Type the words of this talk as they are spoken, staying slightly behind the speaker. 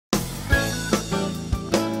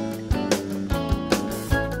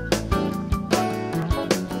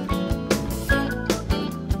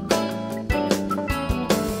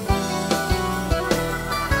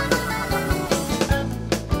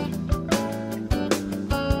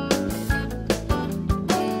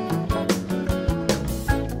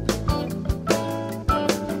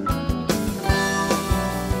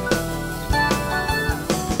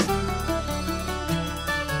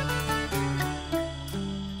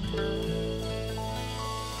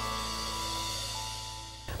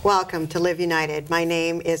Welcome to Live United. My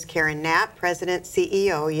name is Karen Knapp, President,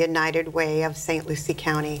 CEO, United Way of St. Lucie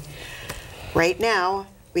County. Right now,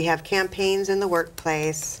 we have campaigns in the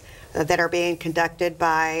workplace that are being conducted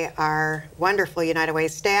by our wonderful United Way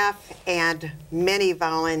staff and many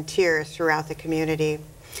volunteers throughout the community.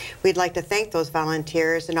 We'd like to thank those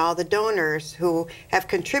volunteers and all the donors who have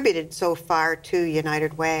contributed so far to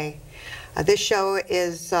United Way. This show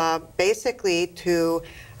is basically to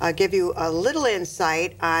give you a little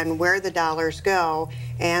insight on where the dollars go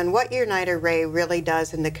and what United Way really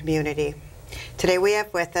does in the community. Today we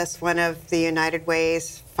have with us one of the United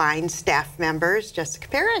Way's fine staff members, Jessica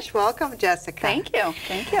Parrish. Welcome, Jessica. Thank you.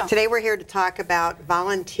 Thank you. Today we're here to talk about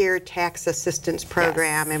Volunteer Tax Assistance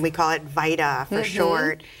Program, yes. And we call it VITA for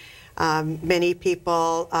short. Many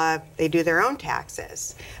people, they do their own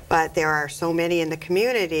taxes, but there are so many in the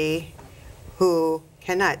community who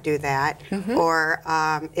cannot do that, or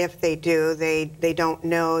if they do, they don't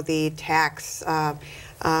know the tax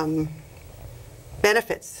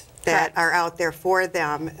benefits that are out there for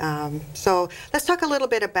them. So let's talk a little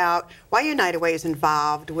bit about why United Way is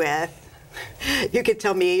involved with, you could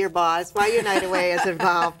tell me, your boss, why United Way is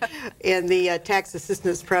involved in the tax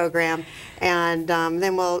assistance program, and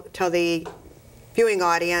then we'll tell the viewing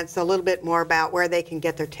audience a little bit more about where they can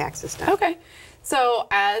get their taxes done. Okay. So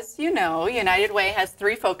as you know, United Way has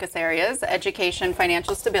 3 focus areas: education,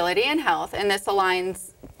 financial stability, and health, and this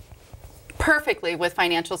aligns perfectly with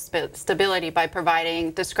financial stability by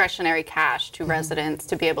providing discretionary cash to residents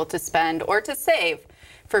to be able to spend or to save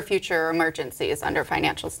for future emergencies under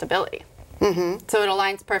financial stability. So it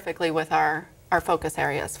aligns perfectly with our focus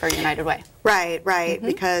areas for United Way. Right, right,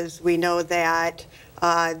 because we know that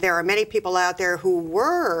there are many people out there who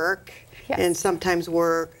work and sometimes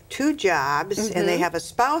work 2 jobs, and they have a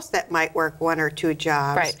spouse that might work 1 or 2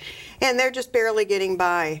 jobs, and they're just barely getting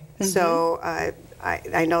by. So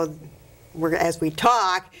I know as we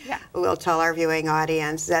talk, we'll tell our viewing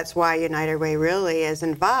audience that's why United Way really is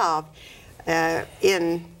involved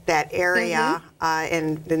in that area,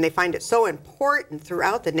 and they find it so important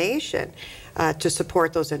throughout the nation to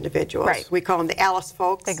support those individuals. We call them the Alice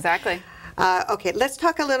folks. Exactly. Okay, let's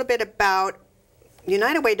talk a little bit about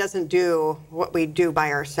United Way doesn't do what we do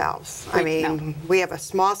by ourselves. I mean, we have a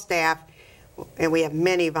small staff and we have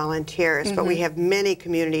many volunteers, but we have many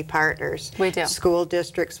community partners. We do. School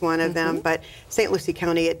district's one of them, but St. Lucie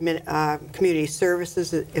County Community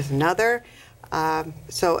Services is another.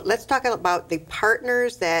 So let's talk about the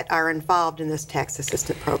partners that are involved in this tax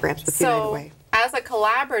assistance programs with United Way. As a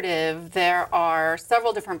collaborative, there are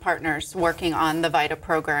several different partners working on the VITA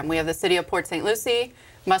program. We have the City of Port St. Lucie,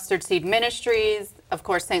 Mustard Seed Ministries, of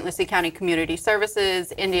course, St. Lucie County Community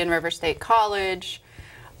Services, Indian River State College,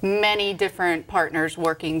 many different partners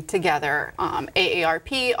working together.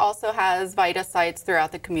 AARP also has VITA sites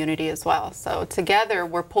throughout the community as well. So together,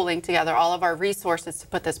 we're pulling together all of our resources to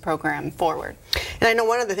put this program forward. And I know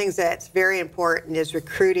one of the things that's very important is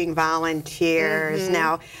recruiting volunteers.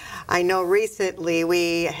 Now, I know recently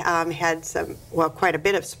we had quite a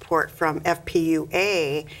bit of support from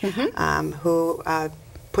FPUA, who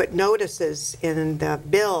put notices in the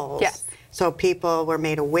bills, so people were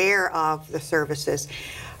made aware of the services.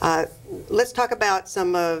 Let's talk about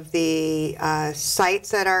some of the sites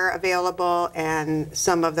that are available and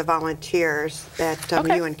some of the volunteers that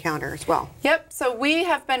you encounter as well. Yep, so we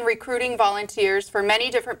have been recruiting volunteers for many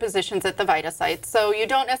different positions at the VITA sites. So you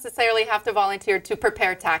don't necessarily have to volunteer to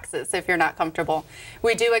prepare taxes if you're not comfortable.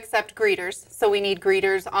 We do accept greeters, so we need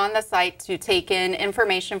greeters on the site to take in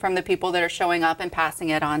information from the people that are showing up and passing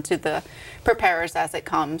it on to the preparers as it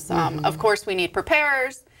comes. Of course, we need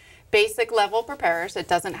preparers. Basic level preparers. It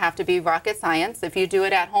doesn't have to be rocket science. If you do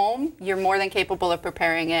it at home, you're more than capable of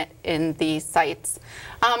preparing it in these sites.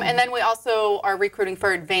 And then we also are recruiting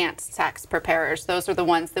for advanced tax preparers. Those are the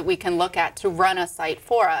ones that we can look at to run a site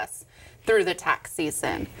for us through the tax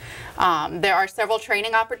season. There are several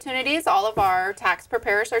training opportunities. All of our tax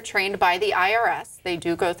preparers are trained by the IRS. They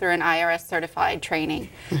do go through an IRS certified training.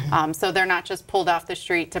 So they're not just pulled off the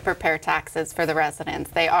street to prepare taxes for the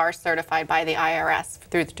residents. They are certified by the IRS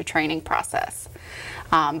through the training process.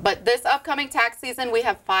 But this upcoming tax season, we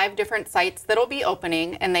have 5 different sites that'll be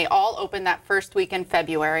opening, and they all open that first week in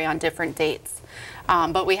February on different dates.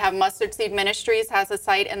 But we have Mustard Seed Ministries has a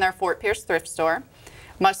site in their Fort Pierce thrift store.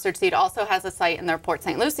 Mustard Seed also has a site in their Port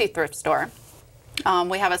St. Lucie thrift store.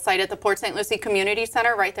 We have a site at the Port St. Lucie Community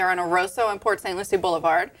Center right there on Oroso and Port St. Lucie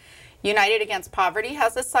Boulevard. United Against Poverty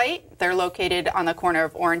has a site. They're located on the corner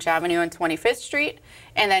of Orange Avenue and 25th Street.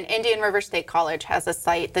 And then Indian River State College has a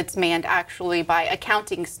site that's manned actually by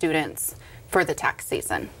accounting students for the tax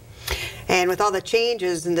season. And with all the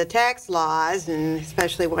changes in the tax laws, and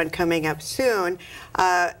especially one coming up soon,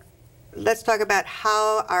 let's talk about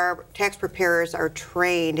how our tax preparers are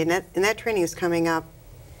trained. And that training is coming up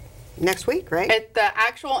next week, right? The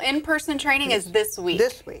actual in-person training is this week.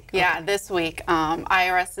 This week. Okay. Yeah, this week.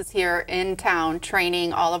 IRS is here in town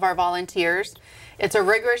training all of our volunteers. It's a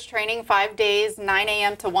rigorous training, 5 days, 9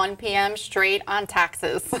 a.m. to 1 p.m. straight on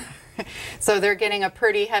taxes. So they're getting a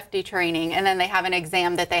pretty hefty training, and then they have an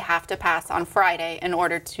exam that they have to pass on Friday in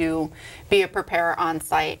order to be a preparer on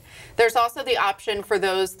site. There's also the option for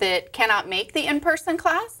those that cannot make the in-person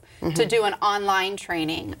class to do an online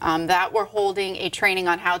training. That we're holding a training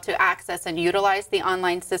on how to access and utilize the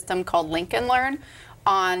online system called Link and Learn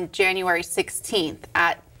on January 16th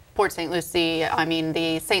at Port St. Lucie,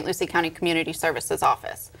 the St. Lucie County Community Services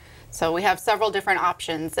Office. So we have several different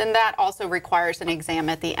options, and that also requires an exam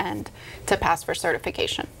at the end to pass for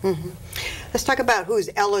certification. Let's talk about who's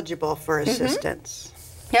eligible for assistance.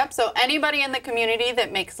 Yep, so anybody in the community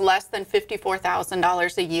that makes less than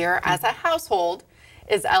 $54,000 a year as a household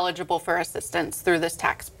is eligible for assistance through this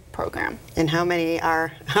tax program. And how many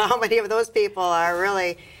of those people are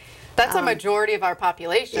really? That's a majority of our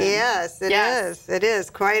population. Yes, it is. It is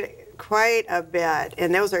quite a bit,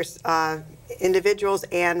 and those are individuals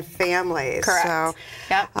and families. Correct. So,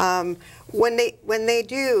 yep. When they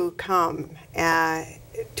do come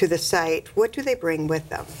to the site, what do they bring with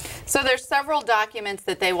them? So there's several documents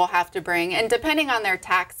that they will have to bring, and depending on their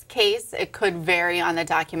tax case, it could vary on the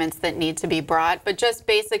documents that need to be brought. But just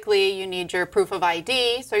basically, you need your proof of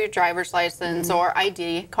ID, so your driver's license or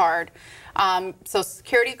ID card. So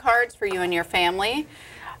security cards for you and your family,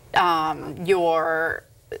 your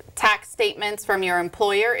tax statements from your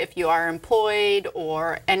employer if you are employed,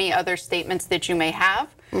 or any other statements that you may have.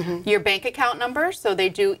 Your bank account number, so they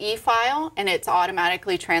do e-file and it's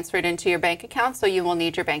automatically transferred into your bank account, so you will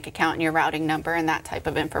need your bank account and your routing number and that type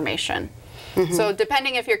of information. So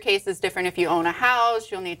depending if your case is different, if you own a house,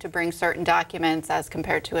 you'll need to bring certain documents as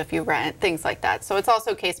compared to if you rent, things like that. So it's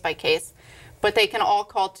also case by case, but they can all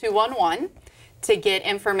call 211 to get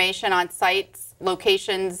information on sites,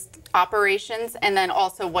 locations, operations, and then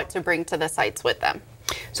also what to bring to the sites with them.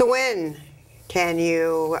 So when can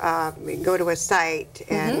you go to a site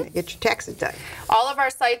and get your taxes done? All of our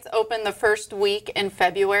sites open the first week in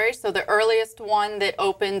February, so the earliest one that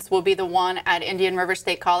opens will be the one at Indian River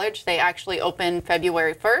State College. They actually open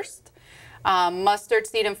February 1st. Mustard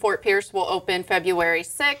Seed in Fort Pierce will open February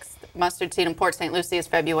 6th. Mustard Seed in Port St. Lucie is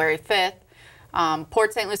February 5th.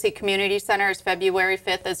 Port St. Lucie Community Center is February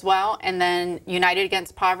 5th as well, and then United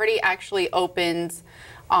Against Poverty actually opens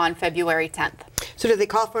on February 10th. So do they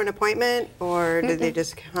call for an appointment, or do they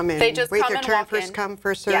just come in? They just wait come their and turn, walk first in. come,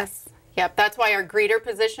 first serve? Yes. Yep, that's why our greeter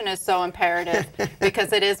position is so imperative,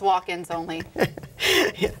 because it is walk-ins only.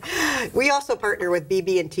 We also partner with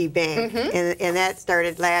BB&T Bank, and that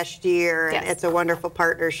started last year, and it's a wonderful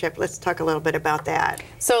partnership. Let's talk a little bit about that.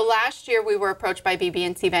 So last year we were approached by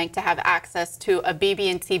BB&T Bank to have access to a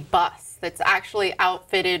BB&T bus that's actually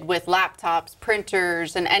outfitted with laptops,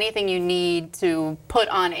 printers, and anything you need to put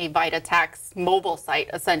on a VITA tax mobile site,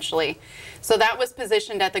 essentially. So that was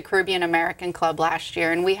positioned at the Caribbean American Club last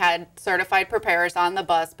year, and we had certified preparers on the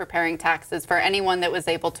bus preparing taxes for anyone that was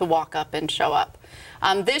able to walk up and show up.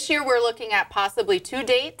 This year we're looking at possibly 2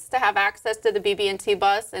 dates to have access to the BB&T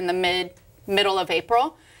bus in the middle of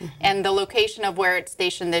April, and the location of where it's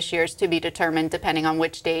stationed this year is to be determined depending on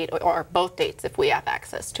which date or both dates if we have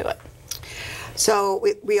access to it. So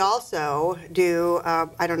we also do,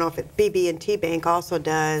 I don't know if BB&T Bank also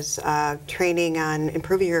does training on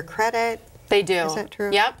improving your credit. They do. Is that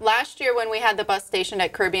true? Yep. Last year when we had the bus stationed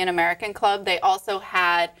at Caribbean American Club, they also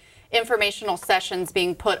had informational sessions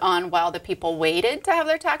being put on while the people waited to have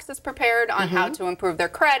their taxes prepared on how to improve their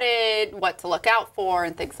credit, what to look out for,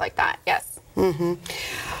 and things like that. Yes.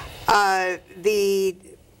 The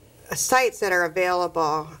sites that are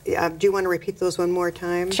available, do you want to repeat those one more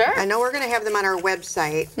time? Sure. I know we're going to have them on our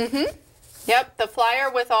website. Yep, the flyer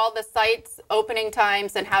with all the sites, opening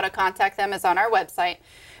times, and how to contact them is on our website.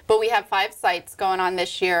 But we have 5 sites going on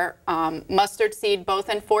this year. Mustard Seed both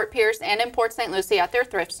in Fort Pierce and in Port St. Lucie at their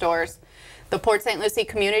thrift stores. The Port St. Lucie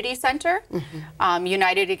Community Center,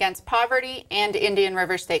 United Against Poverty, and Indian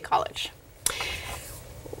River State College.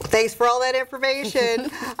 Thanks for all that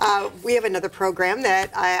information. We have another program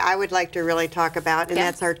that I would like to really talk about, and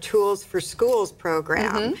that's our Tools for Schools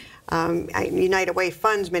program. United Way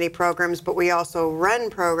funds many programs, but we also run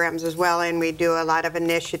programs as well, and we do a lot of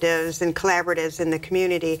initiatives and collaboratives in the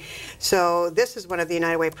community. So this is one of the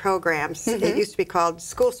United Way programs. It used to be called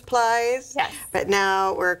School Supplies, but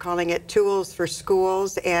now we're calling it Tools for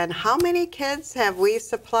Schools. And how many kids have we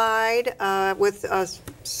supplied with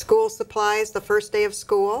school supplies the first day of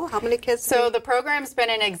school? How many kids? So the program's been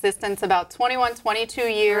in existence about 21, 22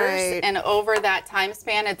 years, and over that time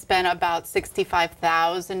span, it's been about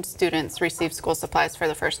 65,000 students receive school supplies for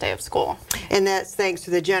the first day of school. And that's thanks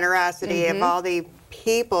to the generosity of all the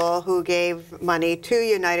people who gave money to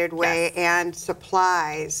United Way and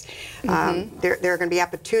supplies. There are going to be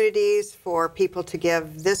opportunities for people to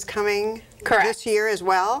give this year as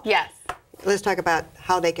well. Yes. Let's talk about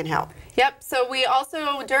how they can help. Yep, so we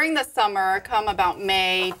also, during the summer, come about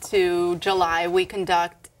May to July, we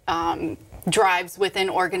conduct drives within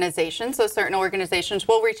organizations. So certain organizations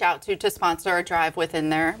will reach out to sponsor a drive within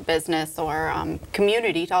their business or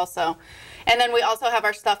community also. And then we also have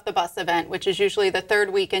our Stuff the Bus event, which is usually the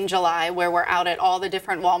third week in July, where we're out at all the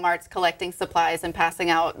different Walmarts collecting supplies and passing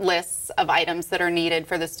out lists of items that are needed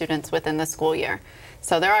for the students within the school year.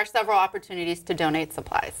 So there are several opportunities to donate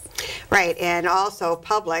supplies. Right, and also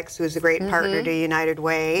Publix, who's a great partner to United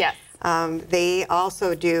Way. Yes. They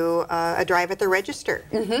also do a drive at the register.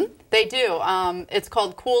 They do. It's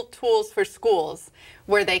called Cool Tools for Schools,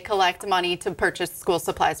 where they collect money to purchase school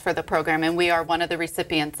supplies for the program, and we are one of the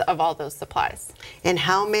recipients of all those supplies. And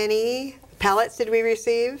how many pallets did we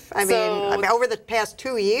receive? I mean, over the past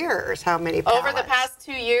 2 years, how many pallets? Over the past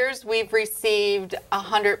 2 years, we've received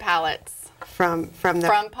 100 pallets. From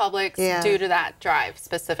Publix due to that drive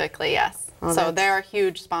specifically, yes. Well, so they're a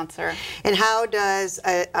huge sponsor. And how does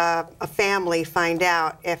a family find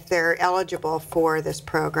out if they're eligible for this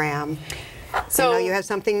program? So I know you have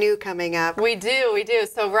something new coming up. We do.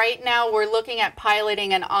 So right now we're looking at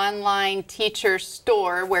piloting an online teacher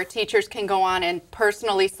store where teachers can go on and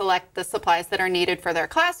personally select the supplies that are needed for their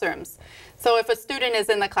classrooms. So if a student is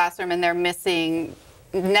in the classroom and they're missing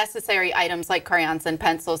necessary items like crayons and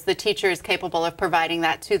pencils, the teacher is capable of providing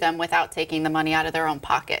that to them without taking the money out of their own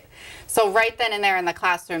pocket. So right then and there in the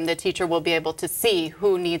classroom, the teacher will be able to see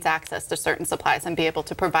who needs access to certain supplies and be able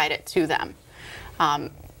to provide it to them.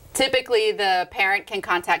 Typically, the parent can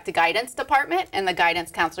contact the guidance department, and the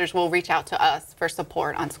guidance counselors will reach out to us for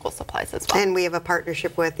support on school supplies as well. And we have a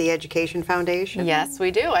partnership with the Education Foundation? Yes,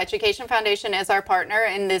 we do. Education Foundation is our partner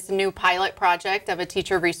in this new pilot project of a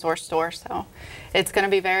teacher resource store. So it's going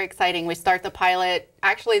to be very exciting. We start the pilot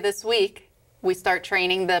actually this week. We start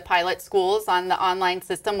training the pilot schools on the online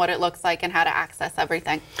system, what it looks like, and how to access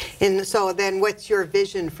everything. And so then what's your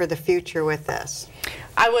vision for the future with this?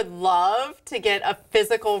 I would love to get a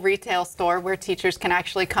physical retail store where teachers can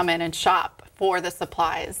actually come in and shop for the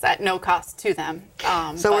supplies at no cost to them.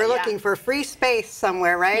 So we're looking for free space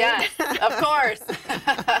somewhere, right? Yes, of course.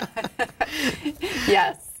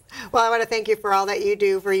 Yes. Well, I want to thank you for all that you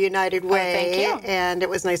do for United Way. Thank you. And it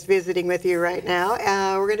was nice visiting with you right now.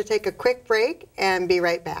 We're going to take a quick break and be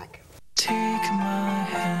right back. Take my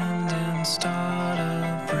hand and start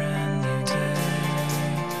a brand new day.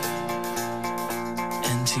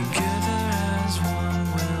 And together as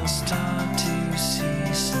one we'll start to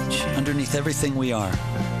see some change. Underneath everything we are,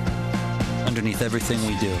 underneath everything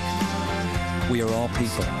we do, we are all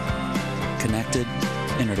people. Connected,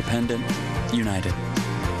 interdependent, united.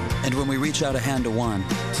 And when we reach out a hand to one,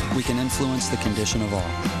 we can influence the condition of all.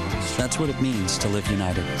 That's what it means to live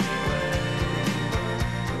united.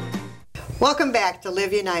 Welcome back to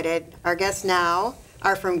Live United. Our guests now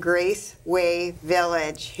are from Grace Way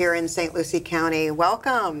Village here in St. Lucie County.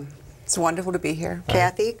 Welcome. It's wonderful to be here.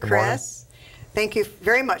 Kathy, Chris, thank you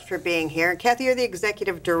very much for being here. Kathy, you're the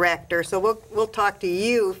executive director, so we'll talk to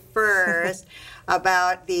you first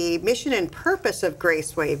about the mission and purpose of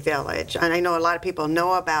Grace Way Village. And I know a lot of people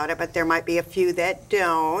know about it, but there might be a few that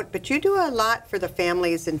don't. But you do a lot for the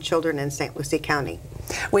families and children in St. Lucie County.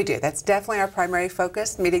 We do. That's definitely our primary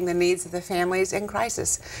focus, meeting the needs of the families in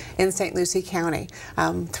crisis in St. Lucie County,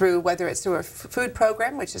 whether it's through a food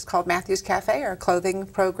program, which is called Matthew's Café, or a clothing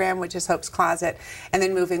program, which is Hope's Closet, and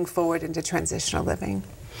then moving forward into transitional living.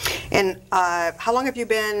 And how long have you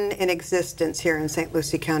been in existence here in St.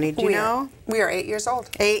 Lucie County? Do you know? We are 8 years old.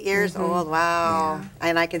 8 years old, wow. Yeah.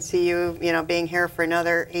 And I can see you, being here for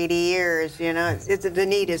another 80 years, the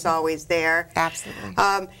need is always there.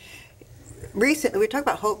 Absolutely. recently, we talked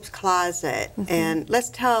about Hope's Closet, and let's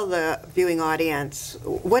tell the viewing audience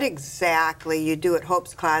what exactly you do at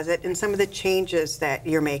Hope's Closet and some of the changes that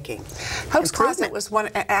you're making. Hope's Closet was one.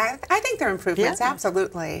 I think they're improvements. Yeah.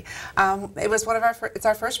 Absolutely. It was one of it's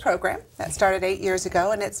our first program that started 8 years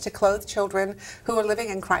ago, and it's to clothe children who are living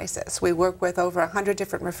in crisis. We work with over 100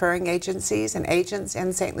 different referring agencies and agents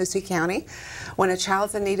in St. Lucie County. When a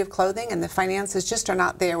child's in need of clothing and the finances just are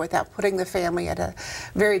not there without putting the family at a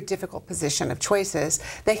very difficult position of choices,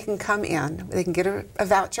 they can come in. They can get a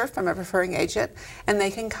voucher from a referring agent, and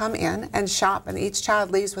they can come in and shop, and each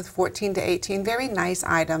child leaves with 14 to 18 very nice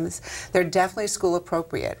items. They're definitely school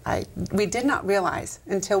appropriate. We did not realize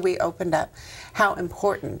until we opened up how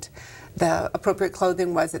important the appropriate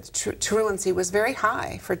clothing was. Its truancy was very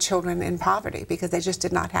high for children in poverty because they just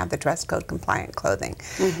did not have the dress code compliant clothing.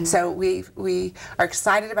 So we are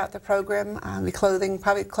excited about the program. We're clothing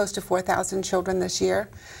probably close to 4,000 children this year.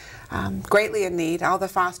 Greatly in need. All the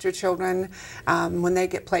foster children, when they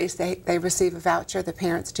get placed, they receive a voucher. The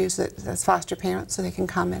parents do, so as foster parents, so they can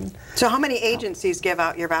come in. So how many agencies give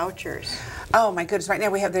out your vouchers? Oh my goodness! Right now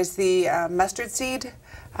there's the Mustard Seed,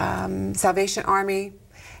 Salvation Army,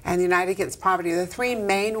 and the United Against Poverty are the three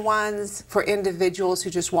main ones for individuals who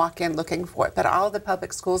just walk in looking for it. But all the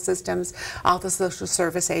public school systems, all the social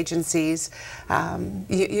service agencies,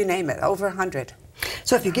 you name it, over 100.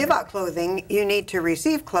 So if you give out clothing, you need to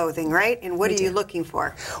receive clothing, right? And what are you looking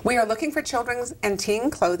for? We are looking for children's and teen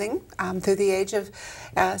clothing through the age of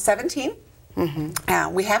 17.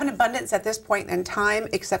 We have an abundance at this point in time,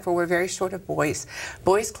 except for we're very short of boys.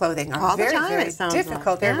 Boys' clothing are very difficult.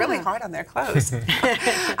 Like. They're really hard on their clothes.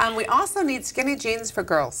 We also need skinny jeans for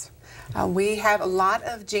girls. We have a lot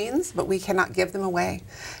of jeans, but we cannot give them away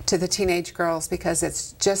to the teenage girls because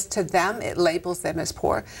it's just to them, it labels them as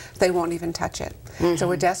poor. They won't even touch it. So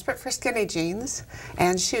we're desperate for skinny jeans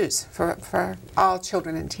and shoes for all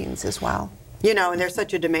children and teens as well. You know, and there's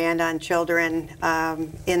such a demand on children throughout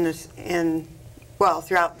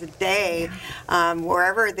the day,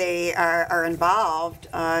 wherever they are involved,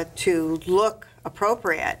 to look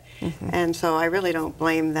appropriate. And so I really don't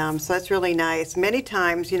blame them. So that's really nice. Many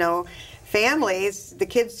times, you know, families, the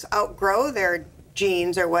kids outgrow their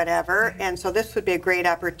jeans or whatever, and so this would be a great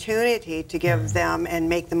opportunity to give them and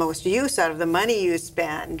make the most use out of the money you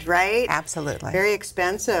spend, right? Absolutely. Very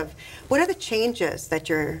expensive. What are the changes that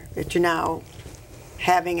you're now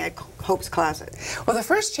having at Hope's Closet? Well, the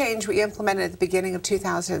first change we implemented at the beginning of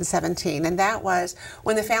 2017, and that was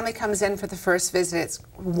when the family comes in for the first visit, it's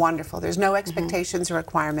wonderful. There's no expectations or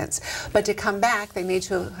requirements, but to come back, they need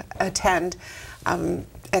to attend.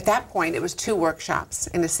 At that point, it was 2 workshops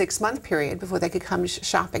in a 6-month period before they could come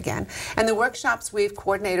shop again. And the workshops we've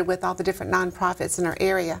coordinated with all the different nonprofits in our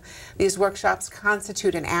area. These workshops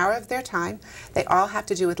constitute an hour of their time. They all have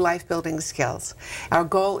to do with life-building skills. Our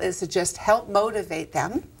goal is to just help motivate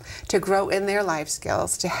them to grow in their life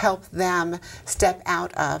skills, to help them step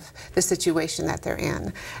out of the situation that they're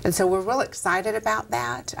in. And so we're real excited about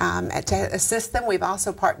that. To assist them, we've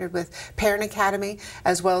also partnered with Parent Academy,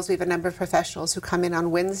 as well as we have a number of professionals who come in on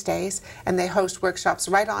Wednesdays, and they host workshops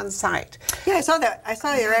right on site. Yeah, I saw that. I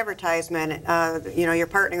saw your advertisement. You know, you're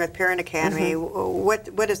partnering with Parent Academy.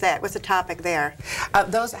 What is that? What's the topic there?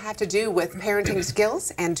 Those have to do with parenting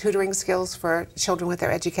skills and tutoring skills for children with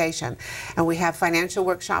their education. And we have financial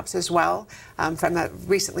workshops as well from a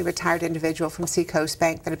recently retired individual from Seacoast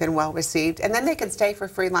Bank that have been well received. And then they can stay for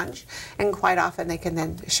free lunch, and quite often they can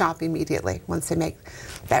then shop immediately once they make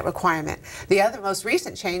that requirement. The other most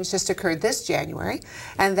recent change just occurred this January,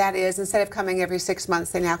 and that is instead of coming every 6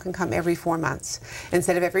 months, they now can come every 4 months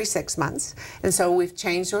instead of every 6 months. And so we've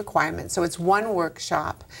changed the requirement. So it's 1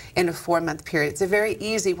 workshop in a 4-month period. It's a very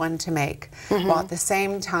easy one to make, while at the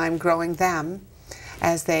same time growing them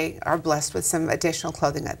as they are blessed with some additional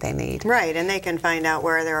clothing that they need. Right, and they can find out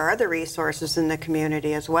where there are other resources in the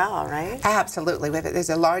community as well, right? Absolutely. There's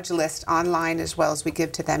a large list online as well as we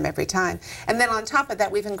give to them every time. And then on top of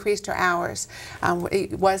that, we've increased our hours.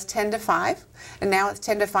 It was 10 to 5, and now it's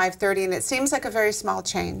 10 to 5:30, and it seems like a very small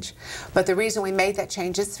change. But the reason we made that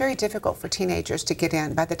change is it's very difficult for teenagers to get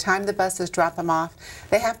in. By the time the buses drop them off,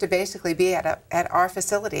 they have to basically be at our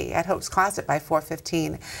facility at Hope's Closet by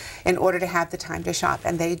 4:15 in order to have the time to shop.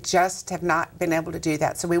 And they just have not been able to do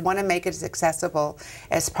that. So we want to make it as accessible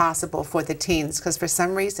as possible for the teens, because for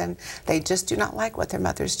some reason they just do not like what their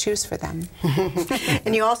mothers choose for them.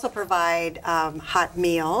 And you also provide hot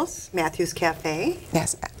meals, Matthew's Café.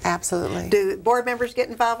 Yes, Absolutely. Do board members get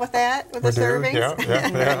involved with that, with the servings?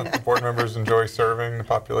 Yeah. The board members enjoy serving the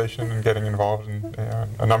population and getting involved in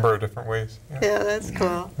a number of different ways. Yeah, that's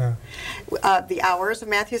cool. Yeah. The hours of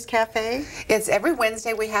Matthews Cafe? It's every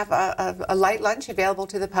Wednesday we have a light lunch available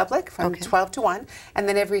to the public from 12 to 1. And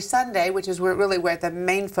then every Sunday, which is really where the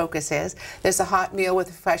main focus is, there's a hot meal with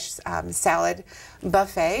a fresh salad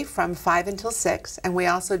buffet from 5 until 6. And we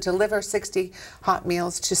also deliver 60 hot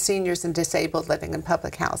meals to seniors and disabled living in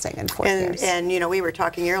public housing in Fort Pierce. And, you know, we were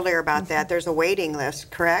talking earlier about that. There's a waiting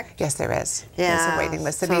list, correct? Yes, there is. Yeah, There's a waiting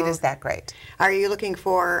list. The need is that great. Are you looking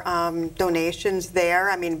for donations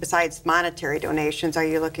there? I mean, besides monetary donations, are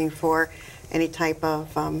you looking for any type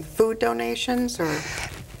of food donations or?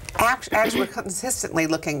 Actually, we're consistently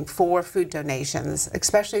looking for food donations,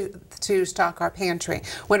 especially to stock our pantry.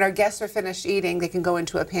 When our guests are finished eating, they can go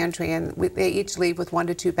into a pantry, and they each leave with 1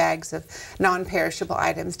 to 2 bags of non-perishable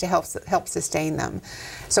items to help sustain them.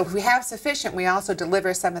 So if we have sufficient, we also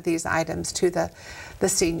deliver some of these items to the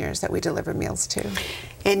seniors that we deliver meals to.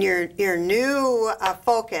 And your new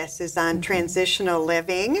focus is on transitional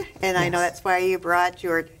living, and I know that's why you brought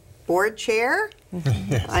your board chair.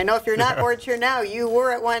 Yes. I know if you're not board chair now, you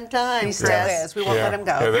were at one time. He still Chris. is. We won't let him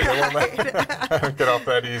go. Yeah, they won't let get off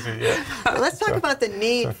that easy yet. Let's talk about the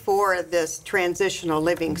need for this transitional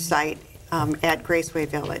living site at Graceway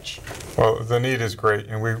Village. Well, the need is great,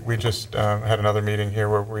 and we just had another meeting here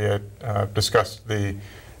where we had discussed the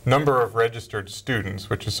number of registered students,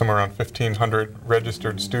 which is somewhere around 1,500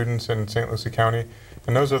 registered students in St. Lucie County,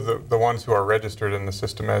 and those are the ones who are registered in the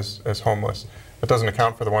system as homeless. It doesn't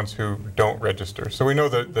account for the ones who don't register. So we know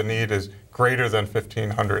that the need is greater than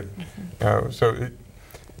 1,500.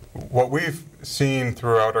 What we've seen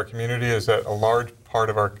throughout our community is that a large part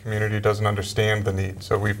of our community doesn't understand the need.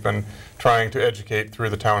 So we've been trying to educate through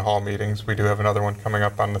the town hall meetings. We do have another one coming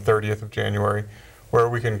up on the 30th of January where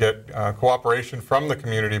we can get cooperation from the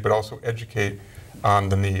community but also educate on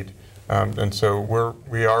the need. And so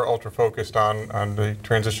we are ultra focused on the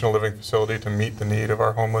transitional living facility to meet the need of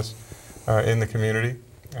our homeless in the community,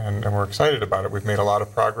 and we're excited about it. We've made a lot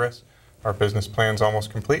of progress. Our business plan's almost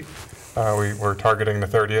complete. We're targeting the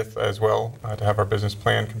 30th as well to have our business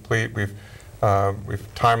plan complete. We've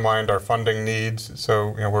timelined our funding needs,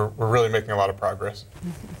 so we're really making a lot of progress.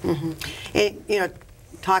 And,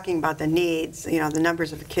 talking about the needs, the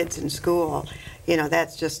numbers of the kids in school,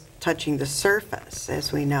 that's just touching the surface,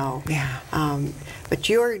 as we know. Yeah. But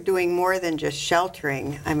you're doing more than just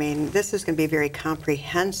sheltering. I mean, this is going to be a very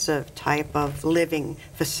comprehensive type of living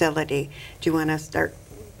facility. Do you want to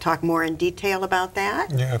talk more in detail about that?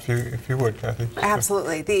 Yeah, if you would, Kathy.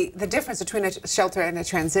 Absolutely. The difference between a shelter and a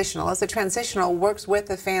transitional is the transitional works with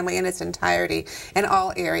the family in its entirety in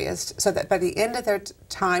all areas, so that by the end of their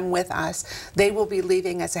time with us, they will be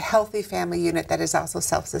leaving as a healthy family unit that is also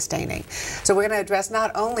self-sustaining. So we're going to address not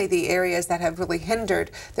only the areas that have really hindered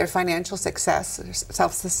their financial success,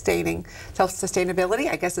 self-sustainability,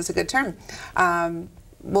 I guess is a good term.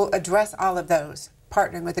 We'll address all of those,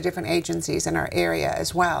 partnering with the different agencies in our area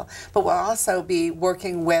as well. But we'll also be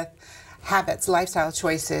working with habits, lifestyle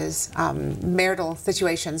choices, marital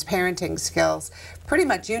situations, parenting skills, pretty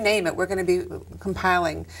much you name it. We're going to be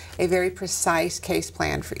compiling a very precise case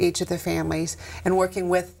plan for each of the families and working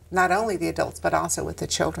with not only the adults but also with the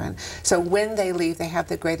children. So when they leave, they have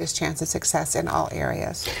the greatest chance of success in all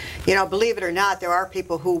areas. Believe it or not, there are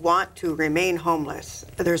people who want to remain homeless.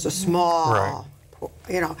 There's a small... Right.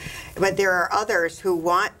 But there are others who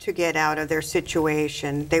want to get out of their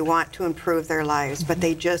situation. They want to improve their lives, but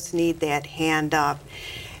they just need that hand up.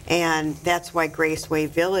 And that's why Graceway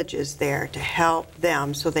Village is there, to help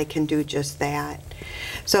them so they can do just that.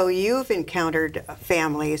 So you've encountered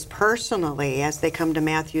families personally as they come to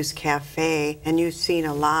Matthews Cafe, and you've seen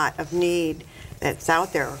a lot of need that's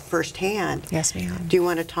out there firsthand. Yes, ma'am. Do you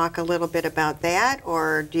want to talk a little bit about that,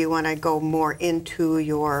 or do you want to go more into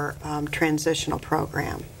your transitional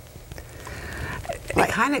program? It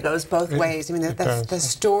kind of goes both ways. I mean, It does. the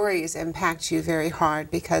stories impact you very hard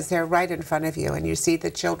because they're right in front of you, and you see the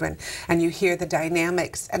children, and you hear the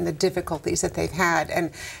dynamics and the difficulties that they've had,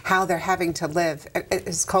 and how they're having to live.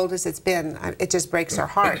 As cold as it's been, it just breaks our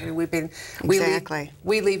heart. And we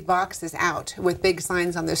leave boxes out with big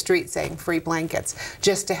signs on the street saying free blankets,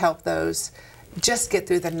 just to help those just get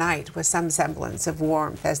through the night with some semblance of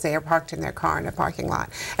warmth as they are parked in their car in a parking lot.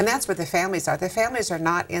 And that's where the families are. The families are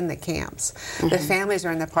not in the camps. The families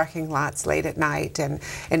are in the parking lots late at night and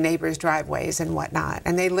in neighbors' driveways and whatnot.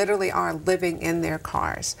 And they literally are living in their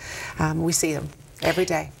cars. We see them every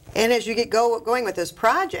day. And as you get going with this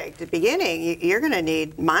project, at the beginning, you're going to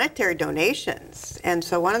need monetary donations. And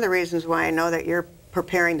so one of the reasons why I know that you're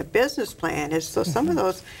preparing the business plan is so some of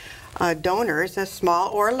those donors,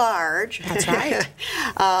 small or large, that's right,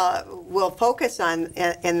 will focus on,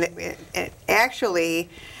 and actually,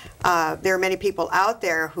 there are many people out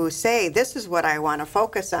there who say, this is what I want to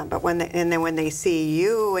focus on, but and then when they see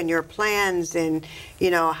you and your plans and,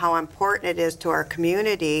 you know, how important it is to our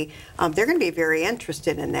community, they're going to be very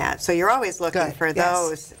interested in that. So you're always looking for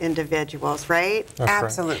those individuals, right? That's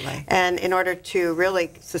absolutely. Right. And in order to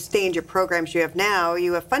really sustain your programs you have now,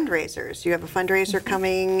 you have fundraisers. You have a fundraiser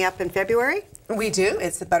coming up in February? We do.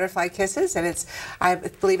 It's the Butterfly Kisses, and I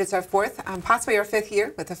believe it's our fourth, possibly our fifth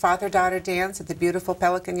year with the father-daughter dance at the beautiful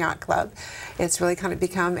Pelican Yacht Club. It's really kind of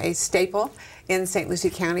become a staple in St. Lucie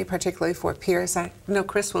County, particularly Fort Pierce. I know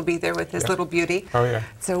Chris will be there with his little beauty. Oh, yeah.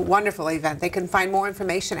 It's a wonderful event. They can find more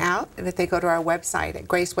information out if they go to our website at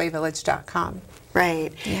gracewayvillage.com.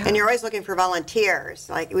 Right. Yeah. And you're always looking for volunteers.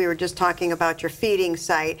 Like we were just talking about your feeding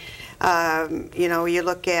site. You know, you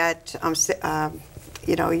look at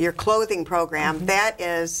you know, your clothing program, that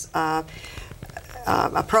is a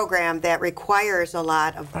program that requires a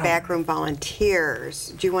lot of backroom volunteers.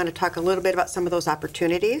 Do you want to talk a little bit about some of those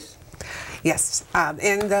opportunities? Yes.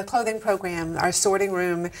 In the clothing program, our sorting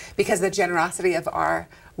room, because of the generosity of our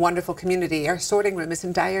wonderful community, our sorting room is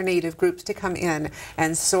in dire need of groups to come in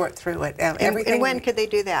and sort through it. And when could they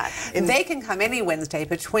do that? They can come any Wednesday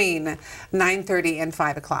between 9:30 and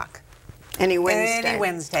 5 o'clock. Any Wednesday. Any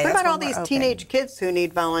Wednesday. What That's about all when these we're teenage open. kids who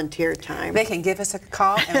need volunteer time? They can give us a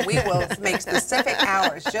call and we will make specific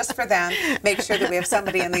hours just for them. Make sure that we have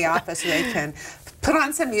somebody in the office who they can put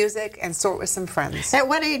on some music and sort with some friends. At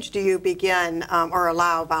what age do you begin or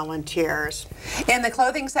allow volunteers? In the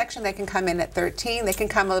clothing section, they can come in at 13. They can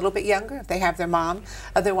come a little bit younger if they have their mom.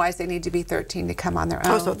 Otherwise, they need to be 13 to come on their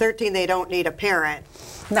own. Oh, so 13, they don't need a parent.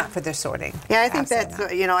 Not for their sorting. Yeah, I think Absolutely that's,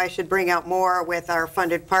 not. you know, I should bring out more with our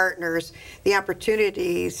funded partners, the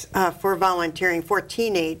opportunities for volunteering for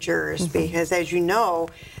teenagers, because as you know,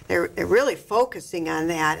 they're really focusing on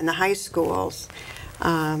that in the high schools.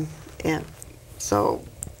 And so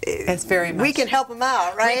It's very much. we can help them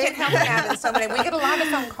out, right? We can help them out in so many. We get a lot of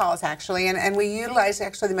phone calls, actually, and we utilize,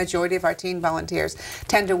 actually, the majority of our teen volunteers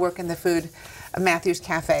tend to work in the food Matthews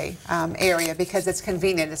Café area because it's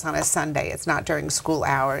convenient. It's on a Sunday. It's not during school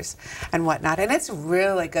hours and whatnot. And it's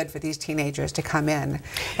really good for these teenagers to come in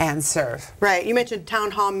and serve. Right. You mentioned town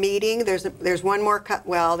hall meeting. There's one more.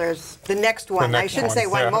 Well, there's the next one. next I shouldn't one, say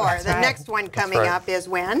one yeah. more. That's The right. next one coming right. up is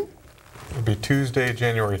when? It'll be Tuesday,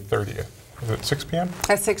 January 30th. Is it 6 p.m.?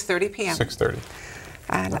 At 6:30 p.m. 6:30.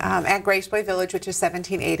 And at Graceway Village, which is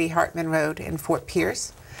 1780 Hartman Road in Fort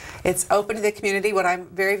Pierce. It's open to the community. What I'm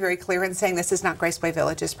very, very clear in saying, this is not Graceway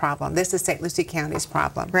Village's problem. This is St. Lucie County's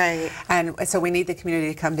problem. Right. And so we need the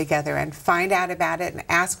community to come together and find out about it and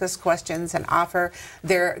ask us questions and offer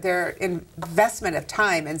their investment of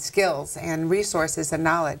time and skills and resources and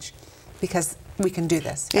knowledge, because we can do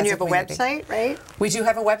this. And as you have a community. website, right? We do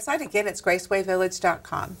have a website. Again, it's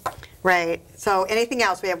gracewayvillage.com. Right. So anything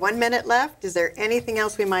else? We have 1 minute left. Is there anything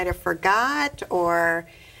else we might have forgot or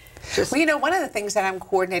just... Well, you know, one of the things that I'm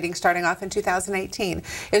coordinating starting off in 2018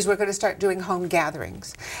 is we're going to start doing home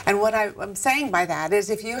gatherings. And what I'm saying by that is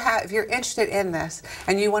if you're interested in this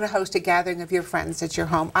and you want to host a gathering of your friends at your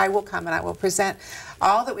home, I will come and I will present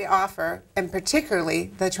all that we offer, and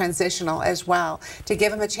particularly the transitional as well, to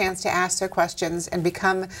give them a chance to ask their questions and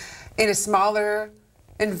become, in a smaller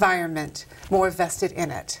environment, more vested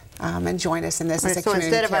in it, and join us in this as a So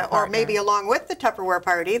community instead of, care or partner. maybe along with the Tupperware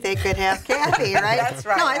party, they could have Kathy, right? That's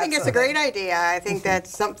right, No, I think it's a great idea. I think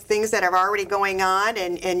that's some things that are already going on,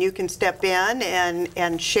 and you can step in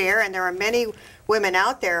and share. And there are many women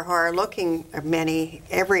out there who are looking,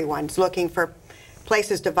 everyone's looking for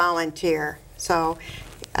places to volunteer. So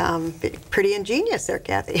pretty ingenious there,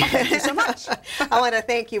 Kathy. Thank you so much. I want to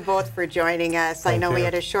thank you both for joining us. I Thank know we you.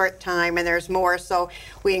 had a short time and there's more, so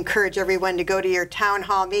we encourage everyone to go to your town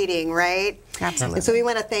hall meeting, right? Absolutely. And so we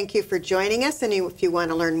want to thank you for joining us, and if you want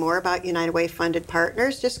to learn more about United Way funded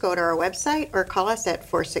partners, just go to our website or call us at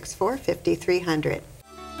 464-5300.